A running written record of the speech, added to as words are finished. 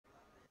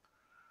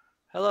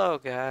Hello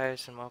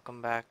guys and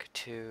welcome back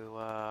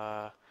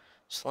to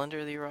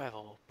Slender the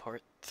Arrival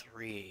Part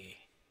 3.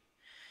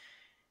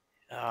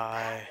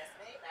 Damn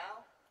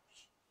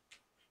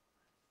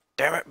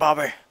it,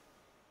 Bobby!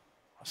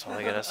 That's all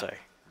I gotta say.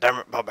 Damn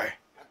it, Bobby!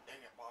 God dang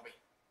it, Bobby.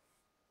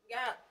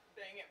 God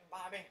dang it,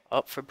 Bobby.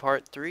 Up for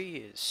Part 3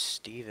 is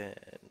Steven.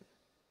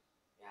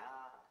 Yeah.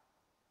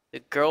 The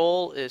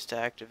goal is to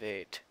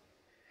activate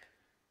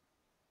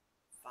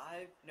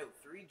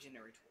 3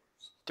 generators.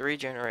 3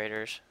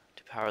 generators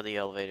to power the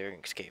elevator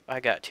and escape. I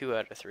got 2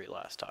 out of 3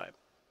 last time.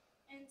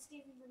 And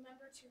Steven,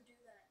 remember to do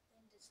that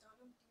thing to stun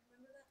him. Do you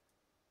remember that?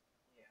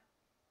 Yeah.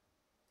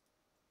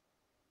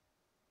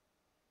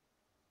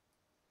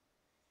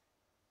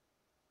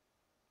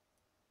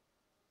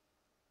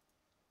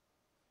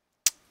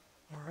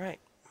 Alright.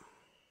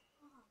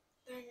 Oh,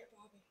 dang it,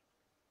 Bobby.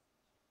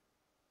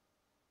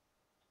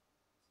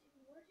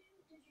 Steven, where did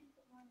you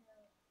put my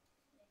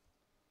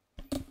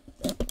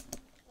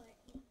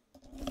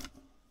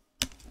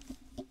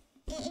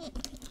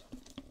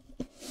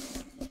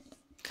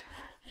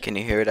Can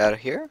you hear it out of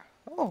here?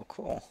 Oh,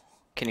 cool.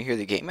 Can you hear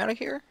the game out of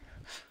here?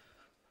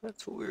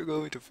 That's what we're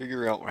going to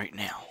figure out right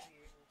now.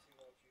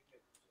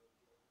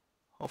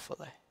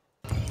 Hopefully.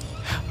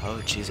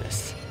 Oh,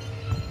 Jesus.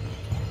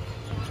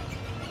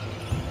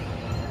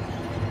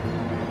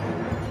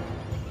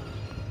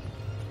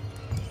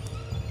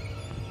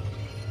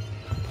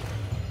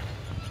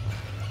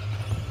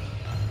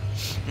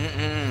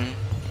 Mm-mm.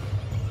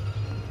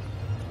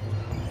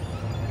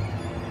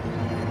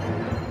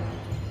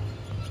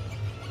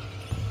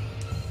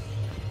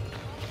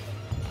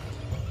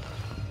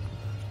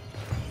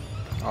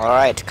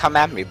 Alright, come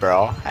at me,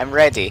 bro. I'm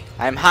ready.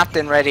 I'm hot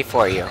and ready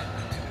for you.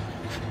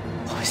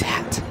 What was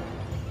that?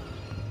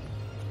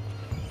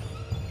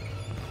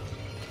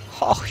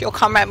 Oh, you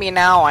come at me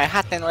now. I'm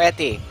hot and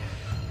ready.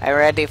 I'm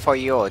ready for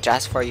you.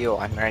 Just for you.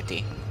 I'm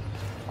ready.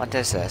 What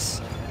is this?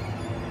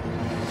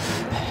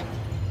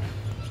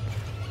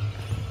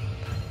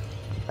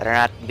 Better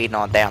not be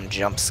no damn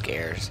jump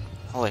scares.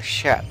 Holy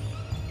shit.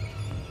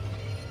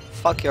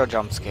 Fuck your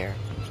jump scare.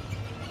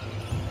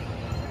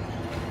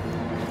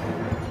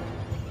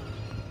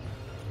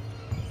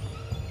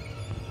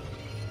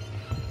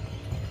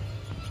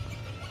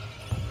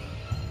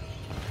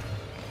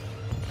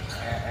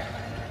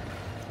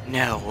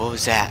 No, what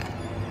was that?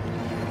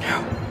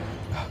 No.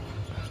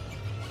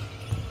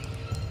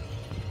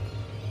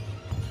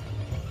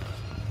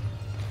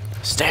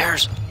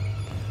 Stairs!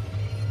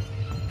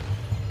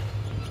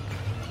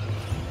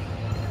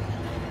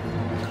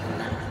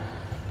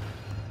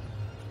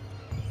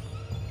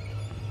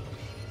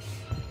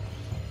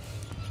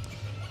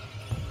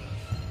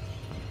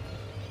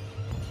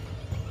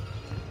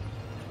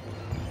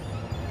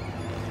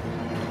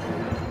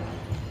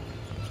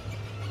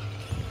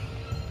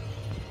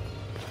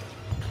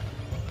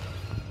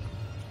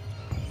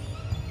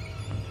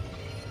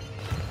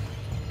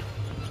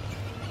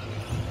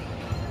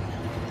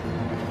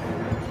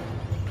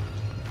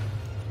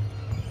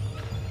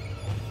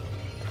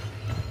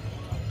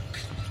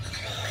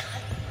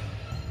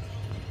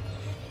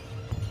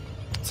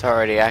 It's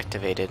already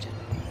activated.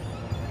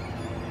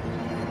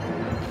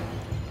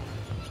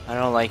 I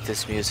don't like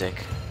this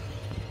music.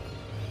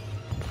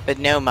 But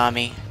no,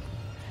 Mommy.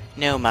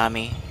 No,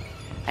 Mommy.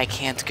 I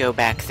can't go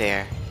back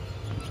there.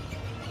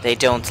 They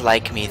don't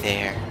like me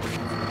there.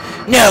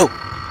 No!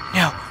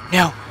 No!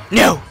 No!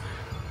 No!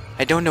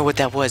 I don't know what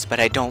that was, but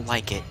I don't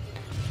like it.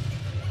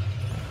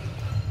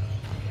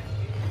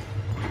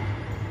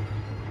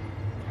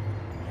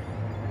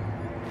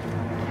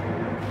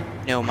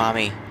 No,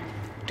 Mommy.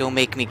 Don't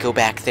make me go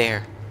back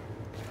there.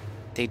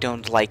 They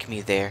don't like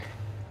me there.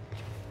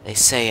 They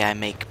say I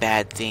make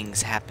bad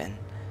things happen.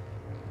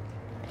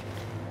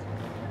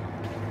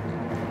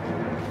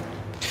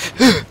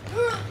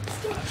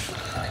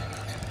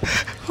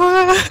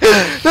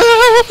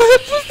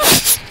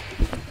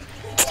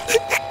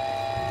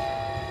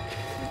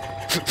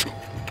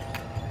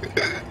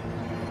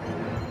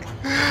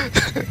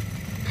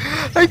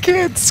 I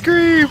can't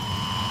scream.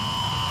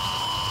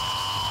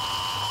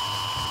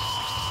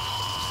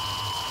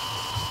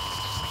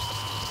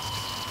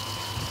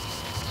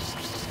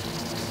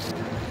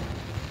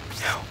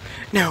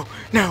 No,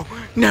 no,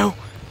 no.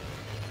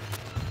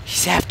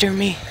 He's after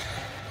me.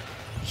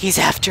 He's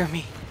after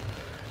me.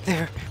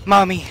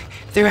 Mommy,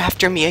 they're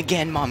after me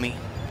again, Mommy.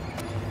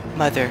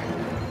 Mother.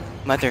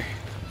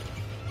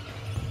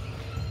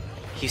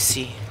 You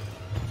see,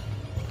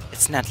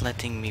 it's not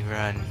letting me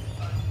run.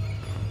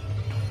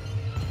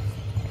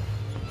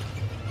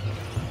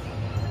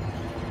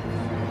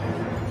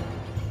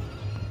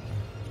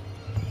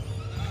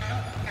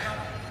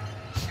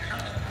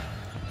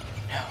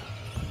 No.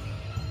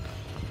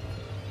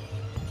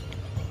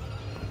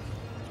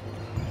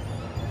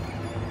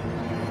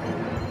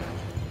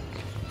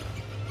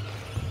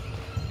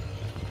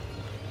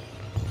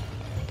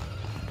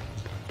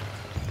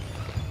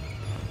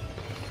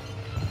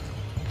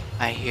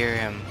 I hear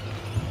him.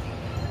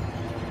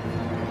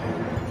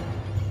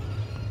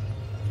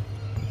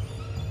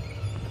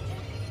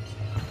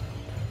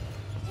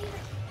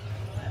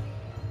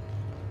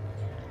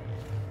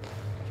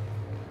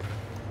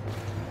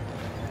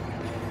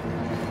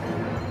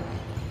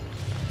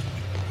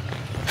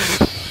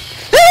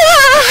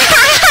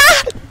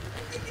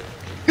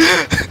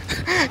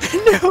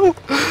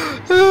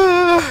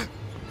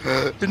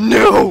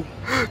 No!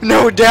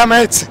 No, damn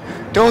it!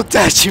 Don't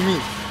touch me!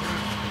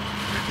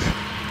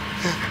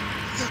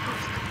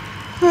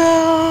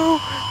 No!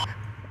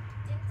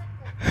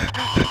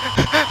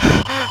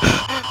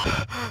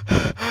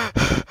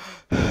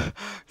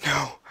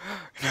 No!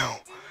 No!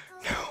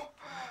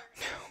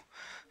 No!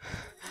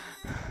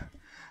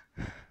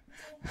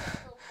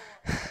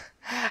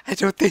 I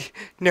don't think.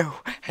 No,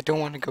 I don't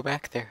want to go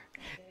back there.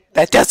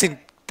 That doesn't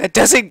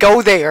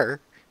go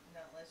there.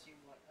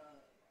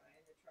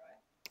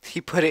 He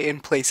put it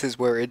in places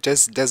where it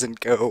just doesn't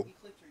go.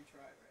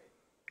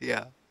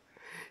 Yeah.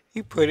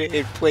 He put it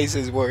in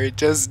places where it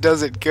just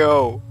doesn't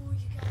go.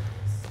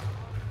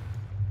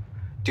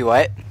 Do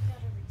what?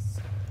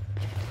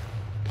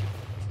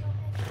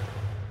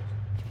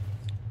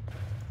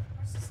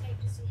 Let's escape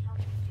to see how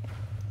many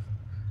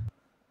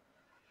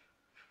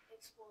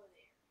explore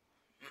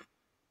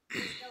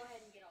there. Just go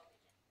ahead and get all of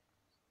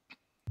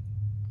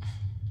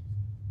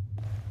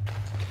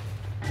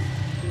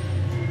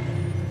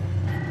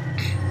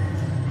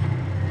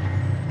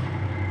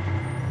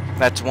it.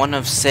 That's 1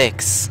 of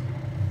 6.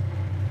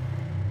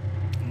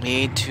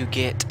 Need to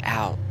get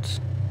out.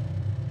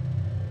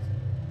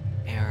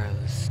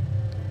 Arrows.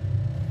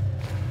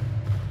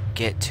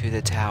 Get to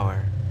the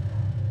tower.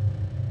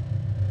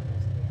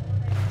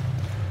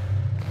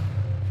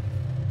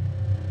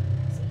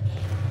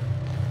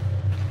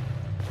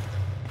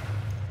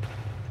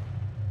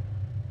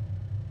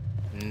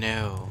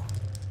 No.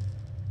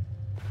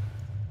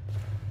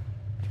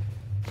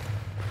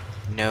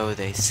 No,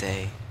 they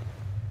say.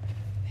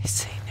 They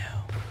say no.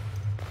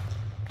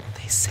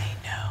 They say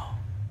no.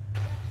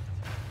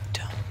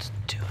 Don't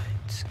do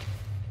it.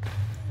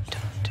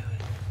 Don't do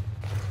it.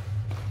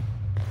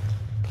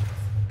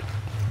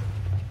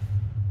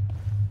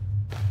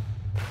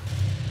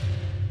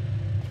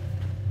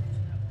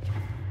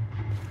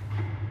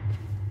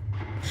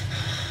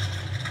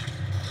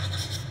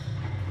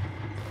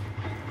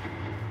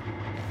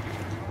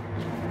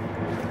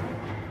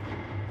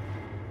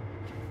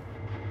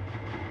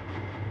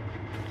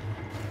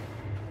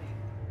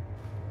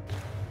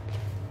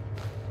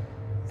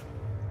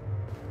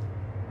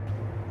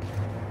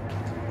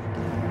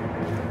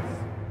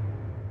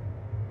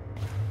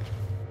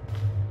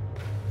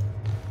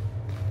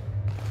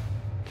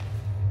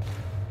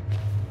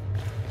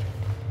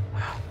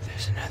 Wow,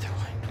 there's another one.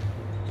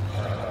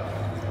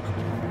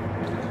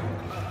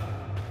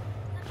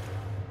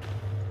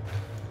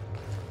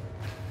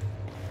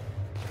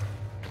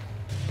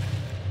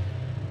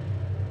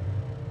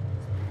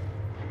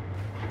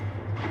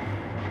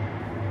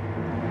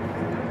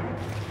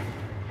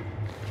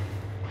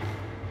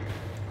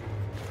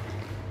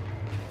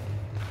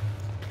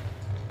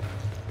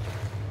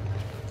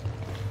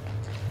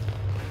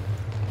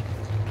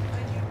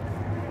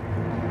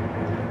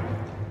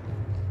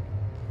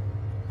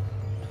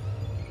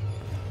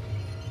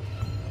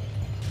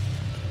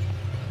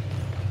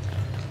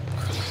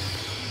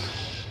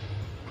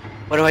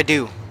 What do I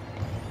do?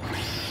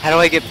 How do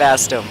I get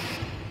past him?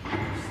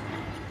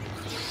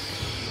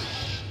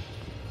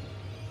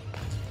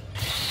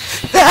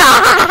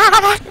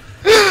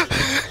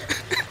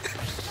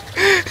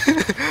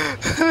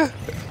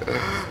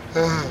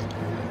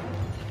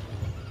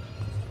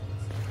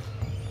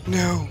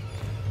 No.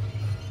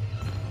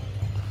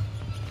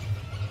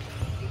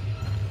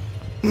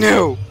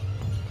 No.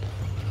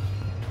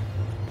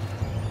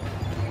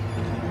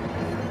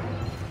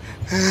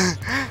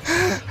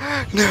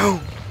 No.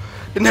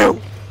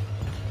 No.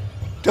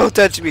 Don't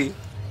touch me.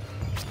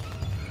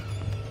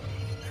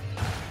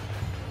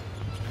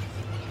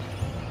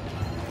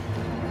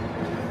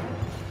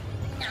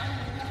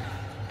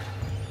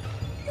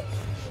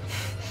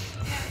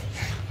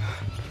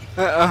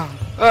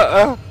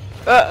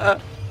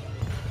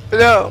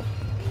 No.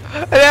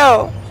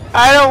 No.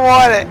 I don't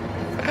want it.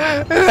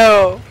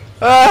 No.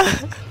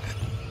 I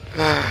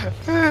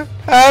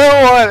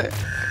don't want it.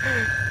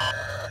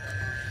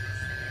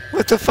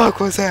 What the fuck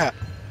was that?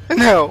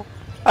 No.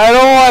 I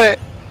don't want it.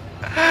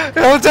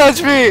 Don't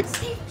touch me.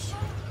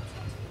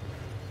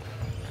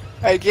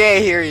 I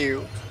can't hear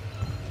you.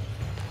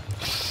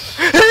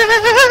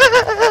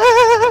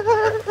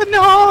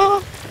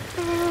 No.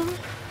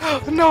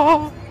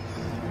 No.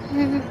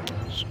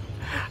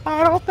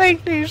 I don't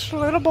think these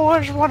little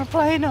boys want to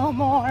play no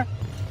more.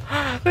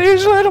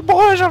 These little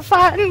boys are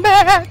fighting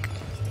back.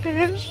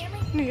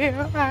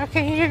 Yeah, I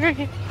can hear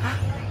you.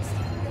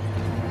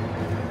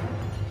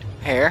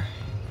 Here.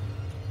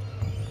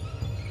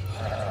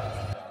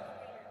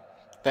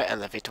 The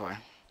elevator.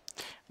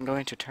 I'm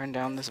going to turn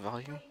down this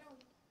volume.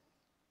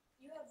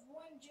 You have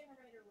one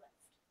generator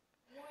left.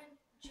 One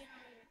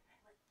generator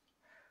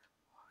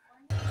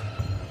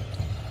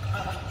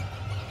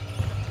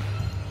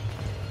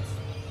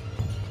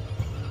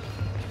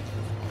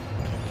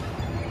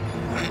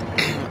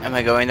Am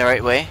I going the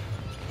right way?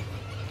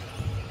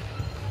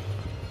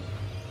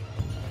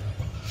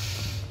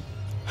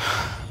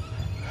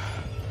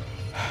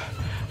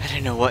 I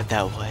didn't know what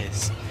that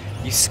was.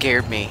 You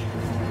scared me.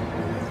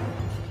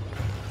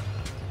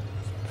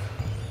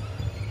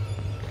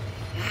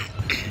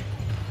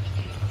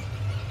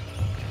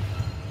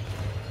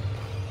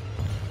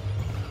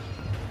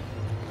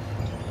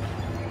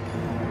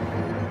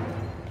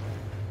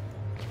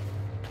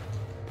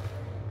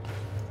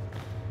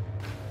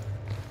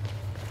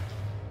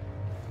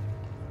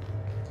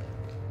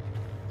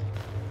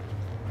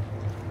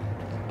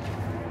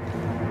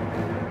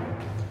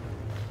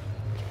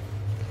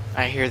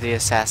 I hear the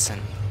assassin.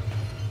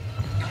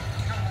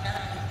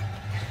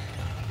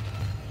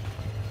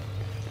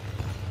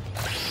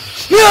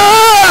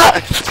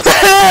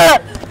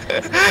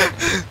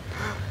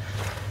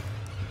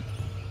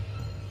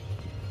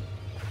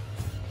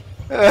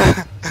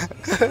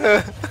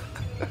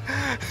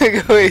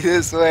 Going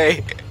this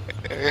way.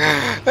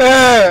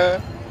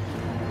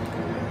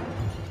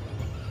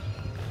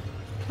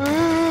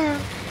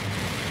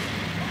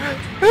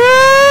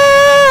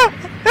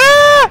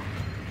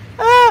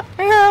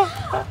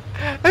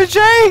 I'm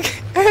trying.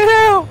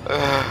 No.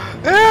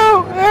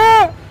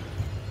 No.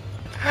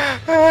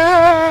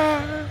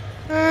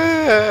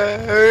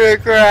 I'm gonna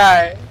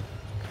cry.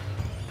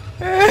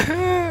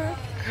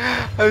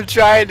 I'm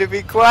trying to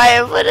be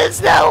quiet, but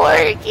it's not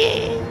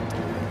working.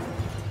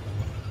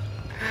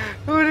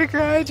 I'm gonna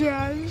cry,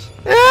 Josh.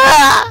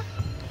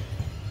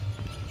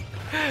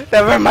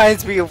 That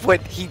reminds me of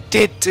what he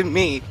did to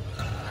me.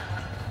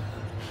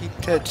 He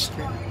touched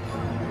me.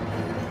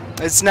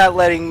 It's not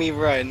letting me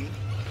run.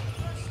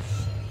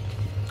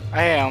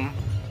 I am.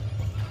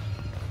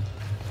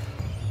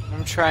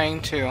 I'm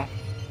trying to.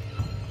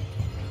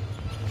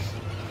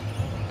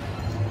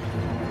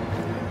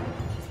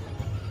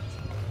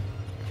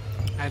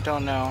 I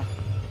don't know.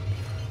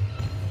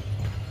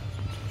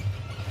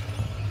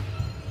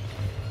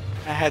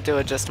 I had to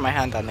adjust my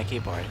hand on the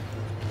keyboard.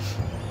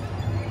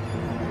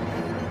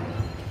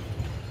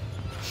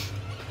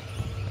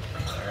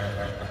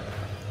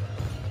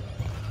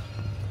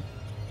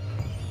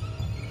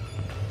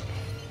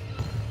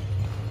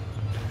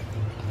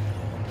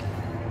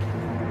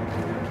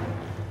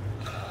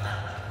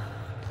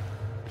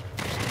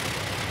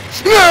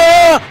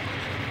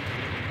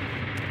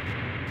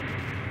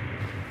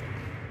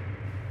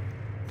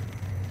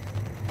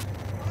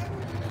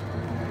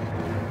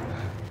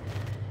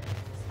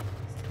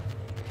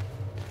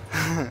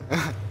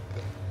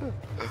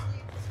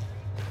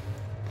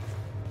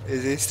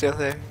 Is he still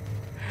there?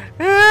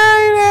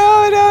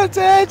 No, don't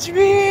touch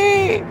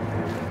me!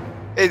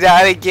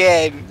 Not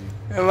again.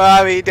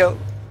 Mommy, don't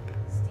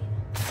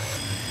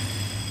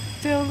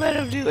let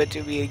him do it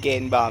to me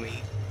again,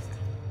 Mommy.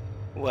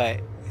 What?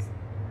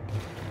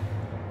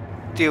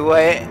 Do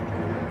what?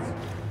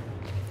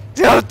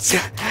 Don't.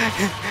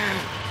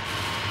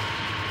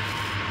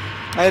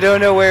 I don't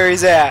know where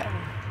he's at.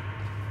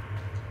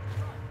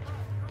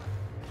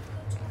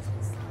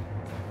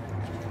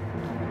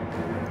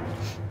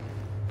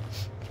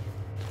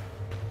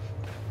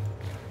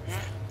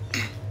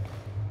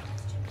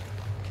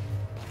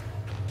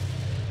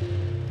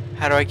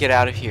 How do I get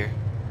out of here?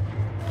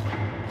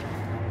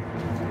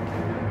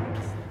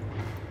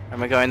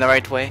 Am I going the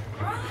right way?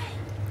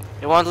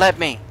 It won't let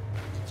me.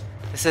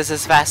 This is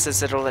as fast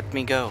as it'll let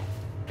me go.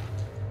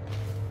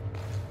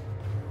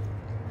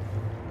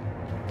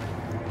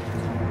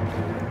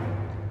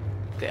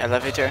 The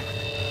elevator.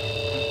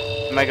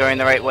 Am I going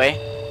the right way?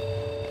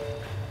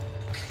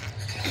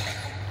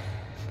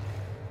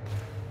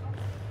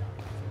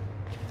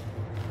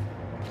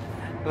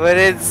 But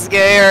it's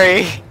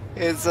scary.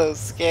 It's so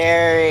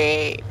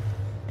scary.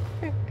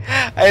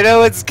 I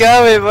know it's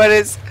coming, but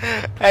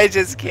I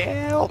just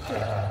can't help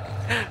it.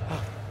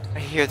 Oh, I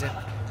hear them.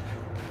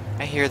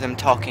 I hear them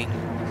talking.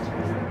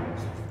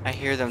 I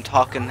hear them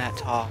talking that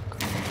talk.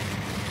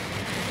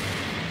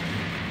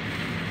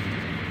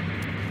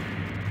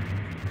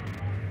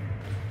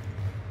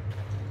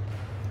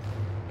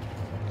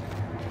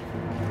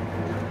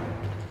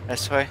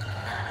 This way.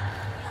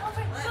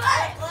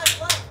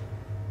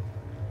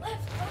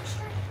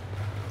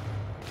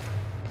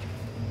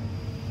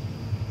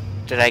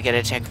 Did I get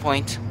a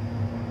checkpoint?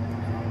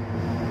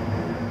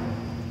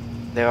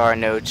 There are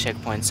no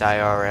checkpoints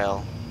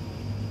IRL.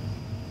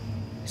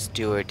 It's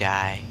do or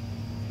die.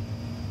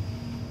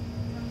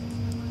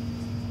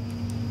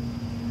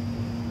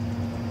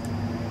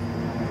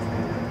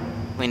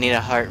 We need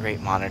a heart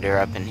rate monitor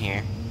up in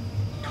here.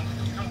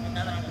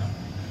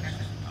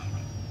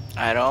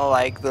 I don't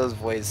like those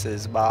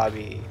voices,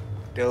 Bobby.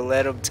 Don't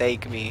let them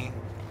take me.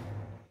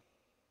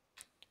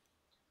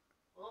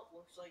 Well,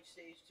 looks like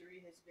stage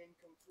 3 has been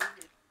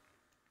completed.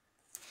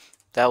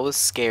 That was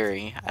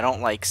scary. I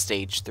don't like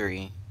stage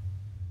 3.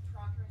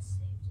 Progress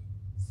saved it.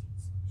 See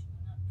the solution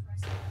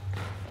went up.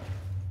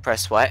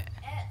 Press Press what? F.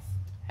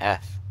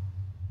 F.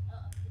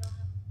 You don't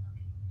have.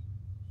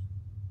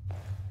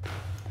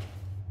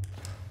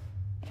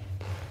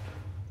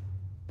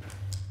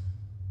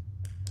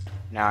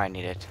 Now I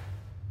need it.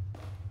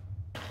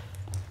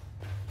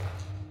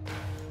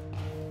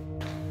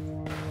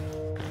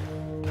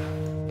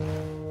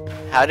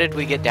 How did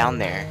we get down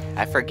there?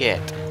 I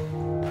forget.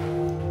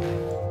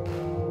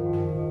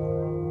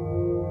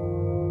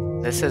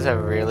 This is a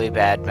really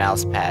bad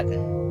mouse pad.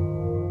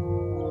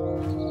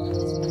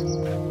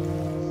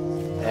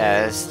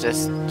 Yeah, it's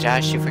just,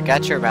 Josh, you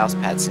forgot your mouse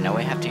pad, so now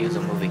we have to use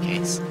a movie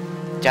case.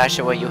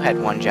 Joshua, you had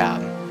one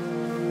job.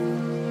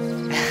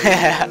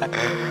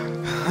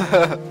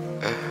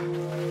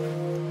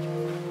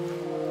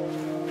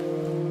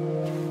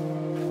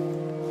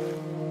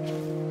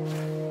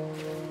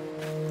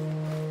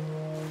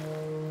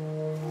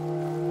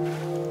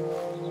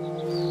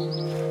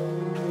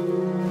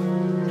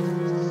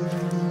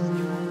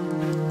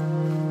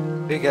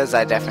 Because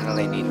I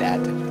definitely need that.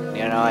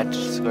 You know what?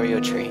 Screw you,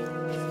 tree.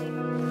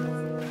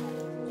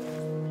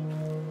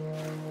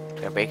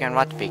 Your bacon?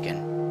 What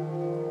bacon?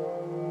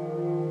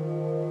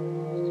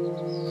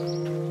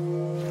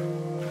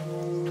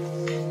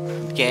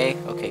 Okay,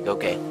 okay, go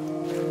gay.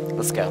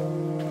 Let's go.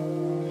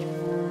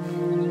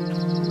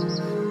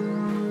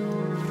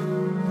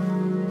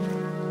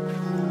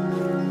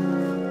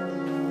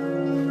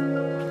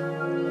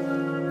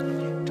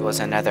 It was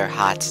another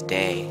hot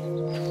day.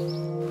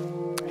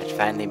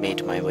 I finally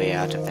made my way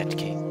out of that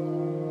cave.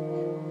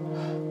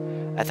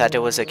 I thought it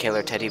was a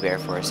killer teddy bear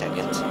for a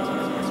second.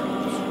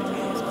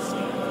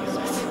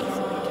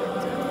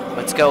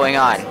 What's going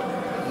on?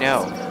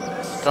 No.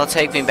 Don't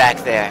take me back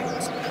there.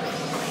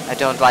 I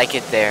don't like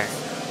it there.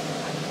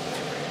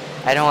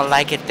 I don't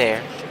like it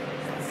there.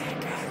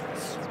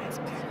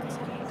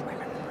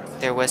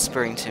 They're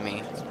whispering to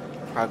me.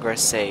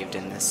 Progress saved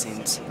in the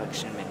scene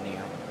selection menu.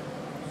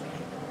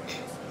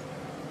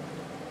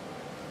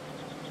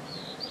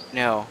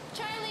 No.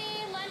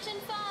 Charlie, lunch in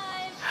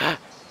 5.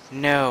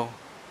 No.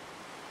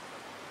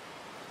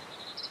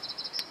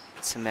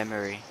 It's a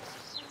memory.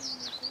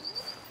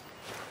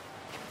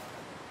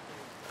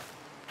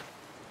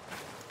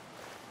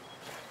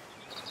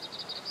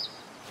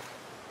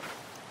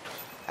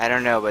 I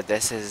don't know, but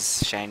this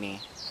is shiny.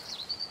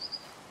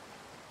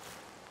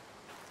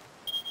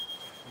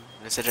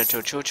 Is it a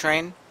choo-choo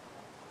train?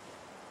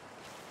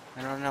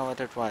 I don't know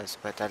what it was,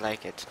 but I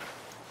like it.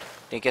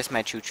 I think it's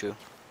my choo-choo.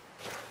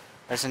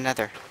 There's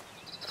another.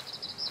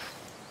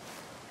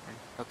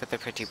 Look at the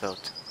pretty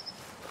boat.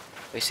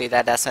 We see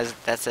that? That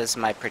says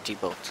my pretty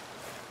boat.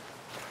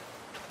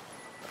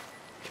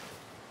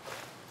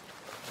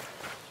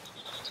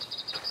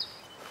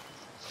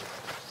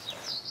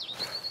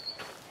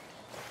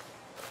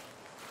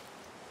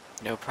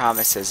 No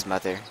promises,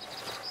 mother.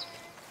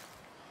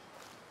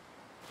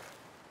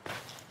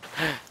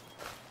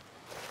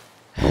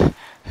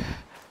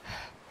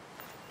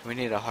 We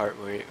need a heart.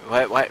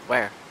 What?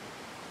 Where?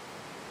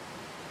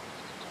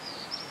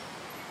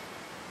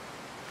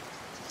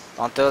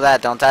 Don't do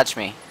that. Don't touch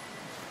me.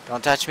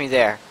 Don't touch me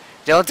there.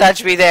 Don't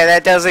touch me there.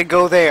 That doesn't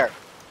go there.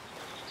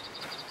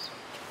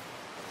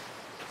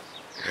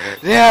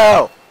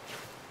 No!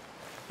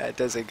 That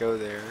doesn't go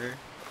there.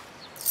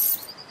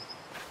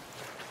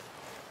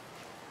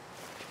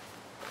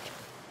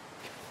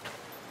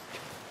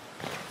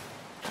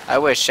 I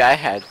wish I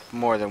had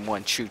more than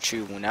one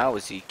choo-choo when I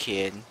was a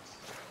kid.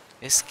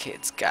 This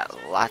kid's got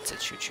lots of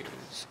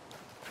choo-choos.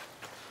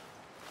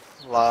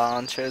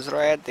 Lunch is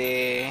ready. Do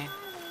you know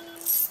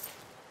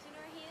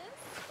where he is?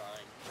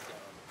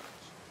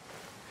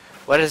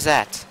 What is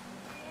that?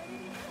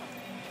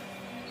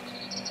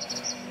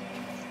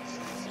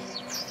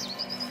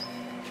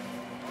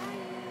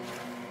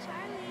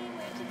 Charlie,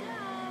 where'd you go?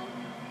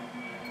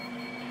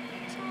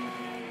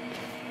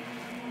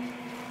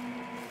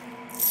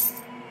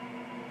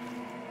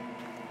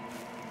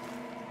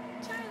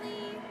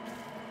 Charlie.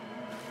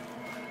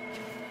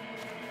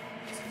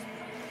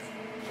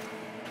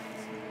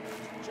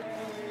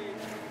 Charlie.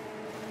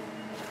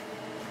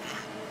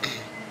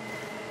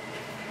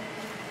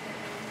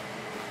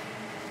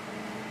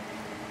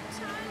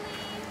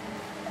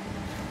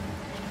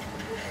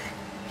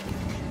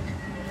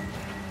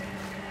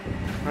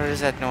 What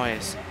is that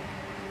noise?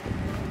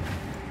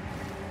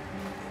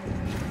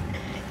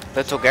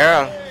 Little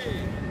girl.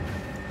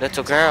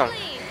 Little girl.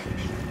 Charlie.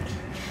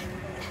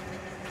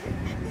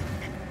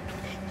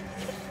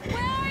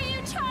 Where are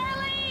you,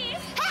 Charlie?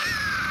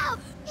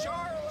 Help!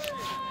 Charlie!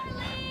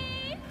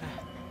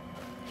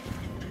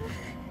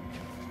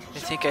 I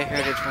think I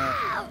heard it from...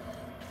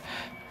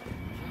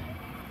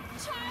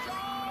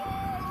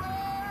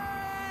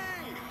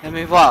 Let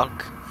me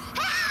walk.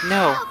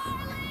 No.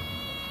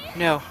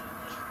 No.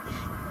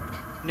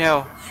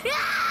 No.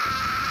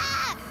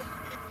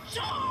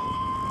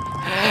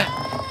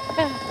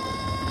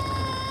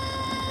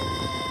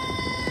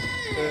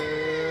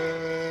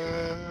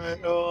 I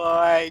don't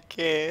like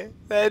it.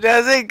 That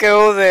doesn't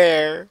go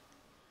there.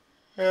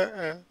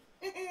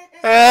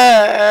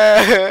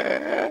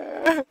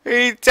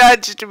 He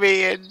touched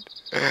me in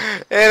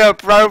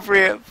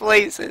inappropriate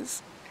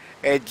places.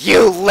 And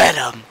you let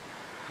him.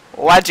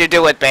 Why'd you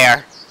do it,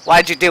 Bear?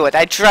 Why'd you do it?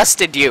 I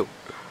trusted you.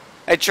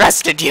 I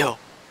trusted you.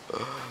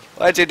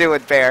 Why'd you do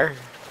it, Bear?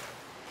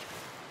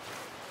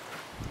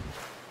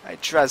 I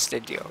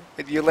trusted you,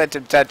 and you let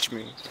him touch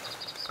me.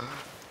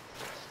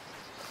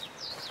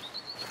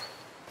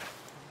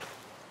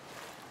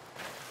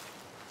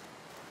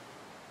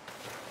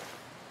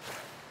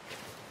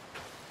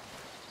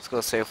 Let's go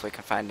see if we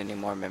can find any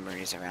more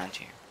memories around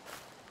here.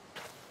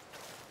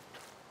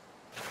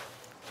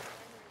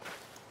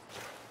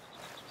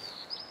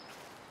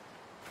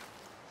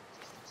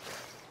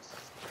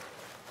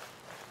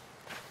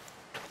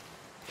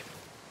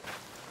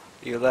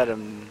 You let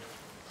him...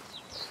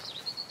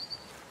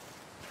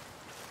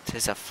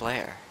 'Tis a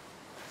flare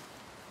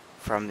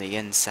from the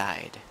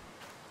inside.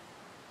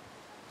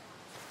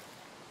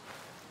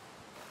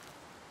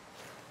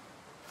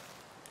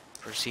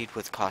 Proceed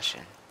with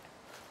caution.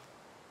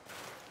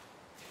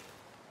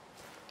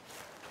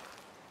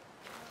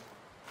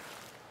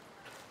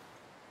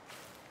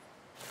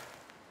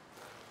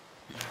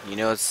 You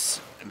know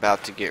it's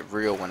about to get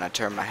real when I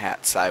turn my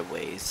hat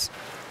sideways.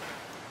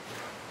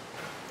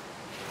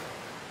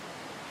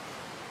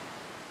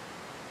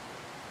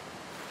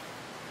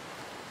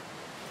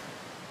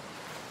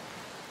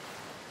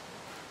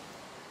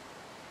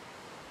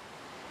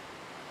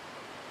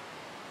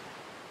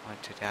 I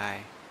want to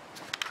die.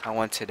 I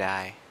want to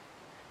die.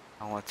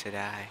 I want to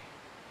die.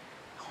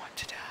 I want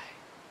to die.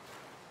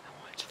 I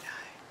want to die.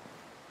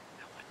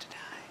 I want to die.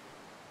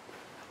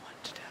 I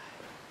want to die.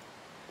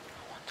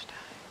 I want to die.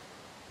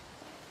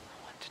 I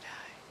want to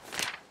die.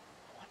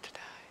 I want to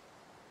die.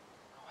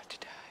 I want to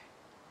die.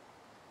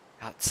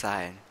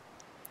 Outside.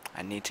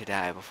 I need to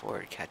die before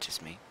it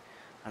catches me.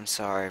 I'm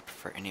sorry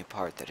for any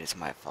part that is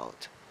my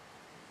fault.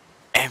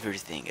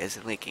 Everything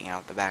is leaking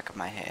out the back of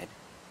my head.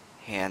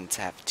 Hands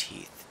have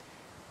teeth.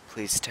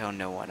 Please tell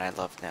no one I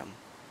love them.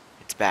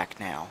 It's back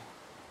now.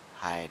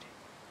 Hide.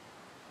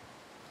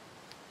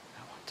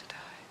 I want to die.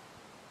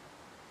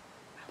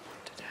 I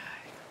want to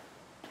die.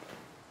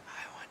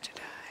 I want to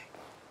die.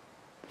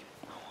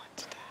 I want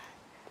to die.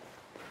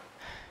 I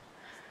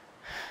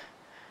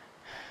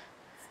want to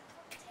die.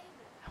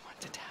 I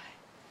want to die.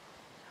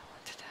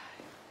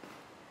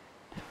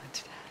 I want to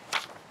die.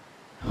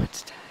 I want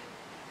to die.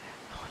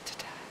 I want to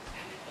die.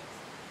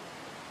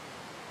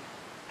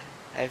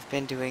 I've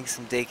been doing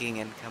some digging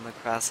and come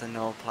across an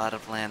old plot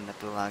of land that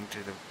belonged to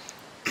the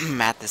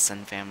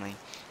Matheson family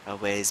a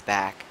ways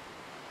back.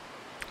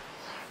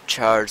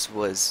 Charles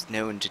was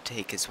known to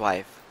take his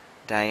wife,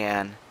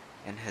 Diane,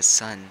 and his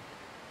son,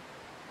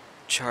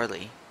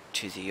 Charlie,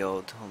 to the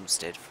old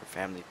homestead for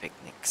family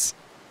picnics.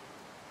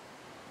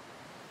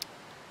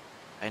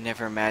 I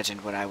never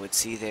imagined what I would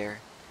see there.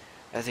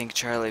 I think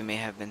Charlie may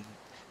have been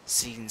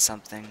seeing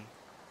something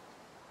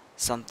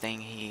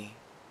he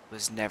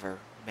was never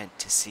meant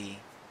to see.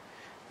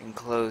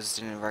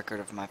 Enclosed in a record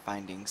of my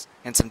findings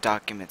and some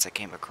documents I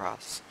came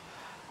across.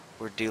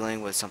 We're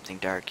dealing with something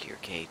dark here,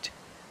 Kate.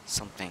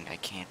 Something I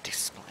can't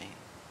explain.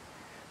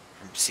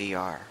 From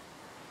CR.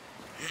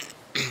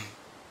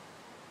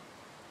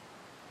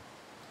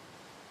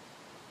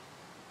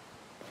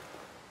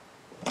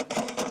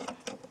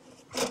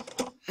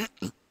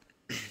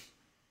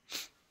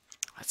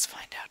 Let's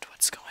find out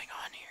what's going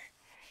on here.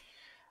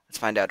 Let's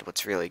find out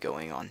what's really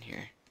going on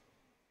here.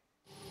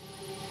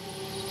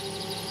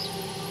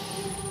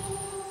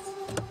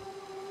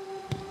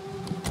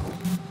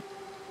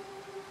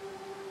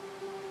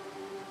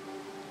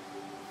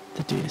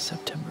 The date is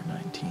September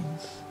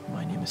 19th.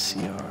 My name is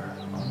CR,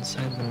 on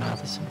site of the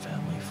Matheson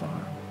family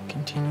farm,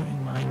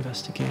 continuing my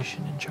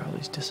investigation in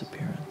Charlie's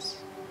disappearance.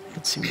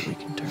 Let's see what we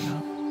can turn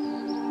up.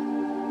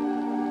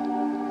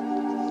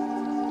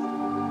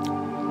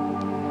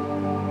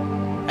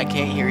 I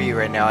can't hear you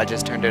right now, I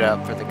just turned it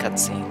up for the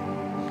cutscene.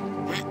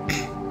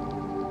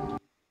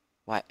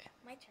 What?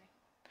 My turn.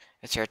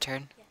 It's your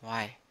turn? Yeah.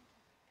 Why?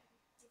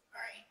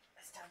 Alright,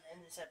 it's time to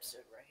end this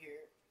episode right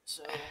here.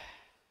 So,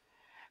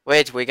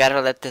 Wait, we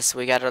gotta let this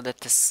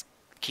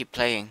keep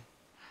playing.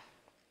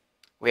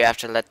 We have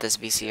to let this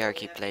VCR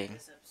keep playing.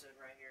 this episode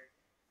right here.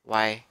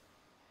 Why?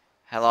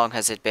 How long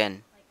has it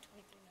been? Like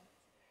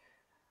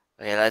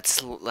 23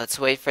 minutes. Okay, let's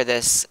wait for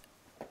this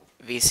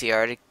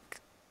VCR to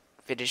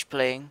finish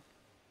playing.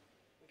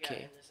 We gotta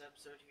Okay. end this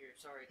episode here.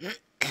 Sorry.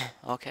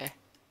 Okay.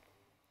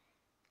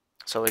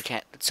 So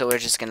we're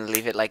just gonna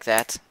leave it like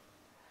that?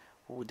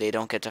 Ooh, they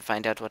don't get to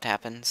find out what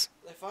happens?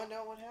 They find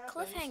out what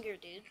happened. Cliffhanger,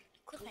 dude.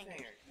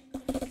 Cliffhanger.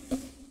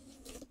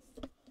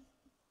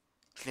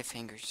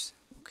 Cliffhangers.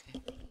 Okay.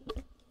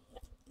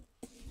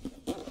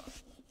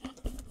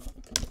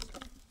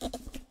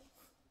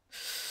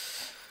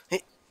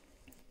 Hey.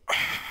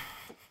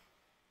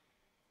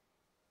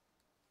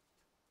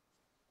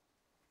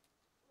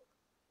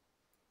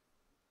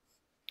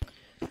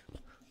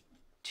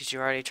 Did you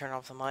already turn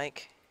off the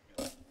mic?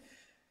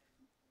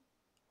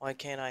 Why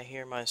can't I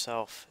hear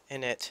myself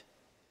in it?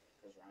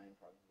 Because Ryan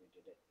probably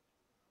did it.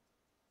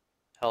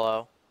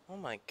 Hello? Oh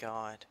my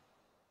god.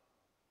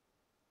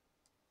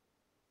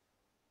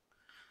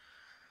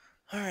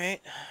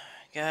 Alright,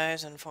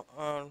 guys,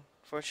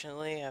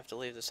 unfortunately I have to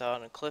leave this out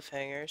on a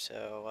cliffhanger,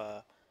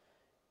 so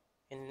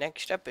in the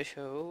next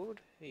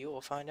episode you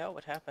will find out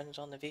what happens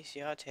on the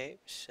VCR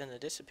tapes and the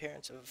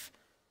disappearance of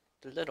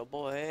the little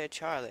boy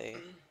Charlie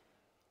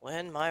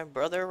when my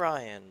brother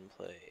Ryan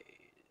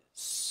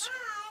plays.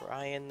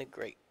 Ryan the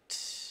Great.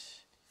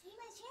 See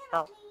my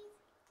channel,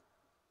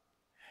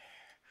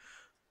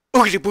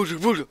 please. Ooga booga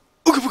booga.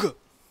 Ooga booga.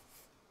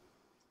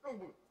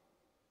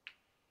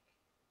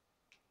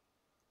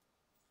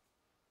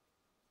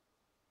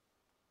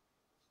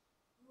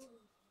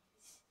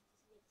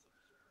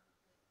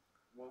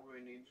 What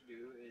we need to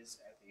do is,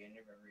 at the end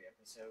of every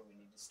episode, we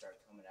need to start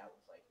coming out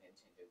with, like,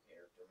 Nintendo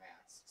character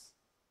masks.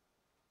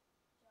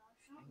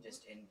 And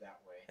just end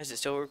that way. Is it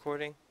still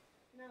recording?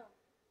 No.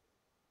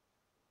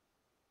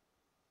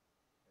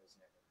 It was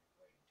never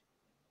recording to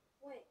begin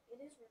with. Wait, it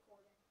is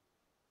recording.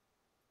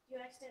 You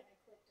accidentally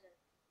clicked it.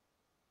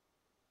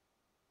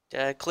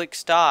 Did I click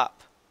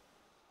stop?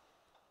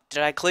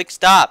 Did I click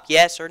stop?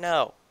 Yes or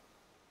no?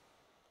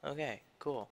 Okay, cool.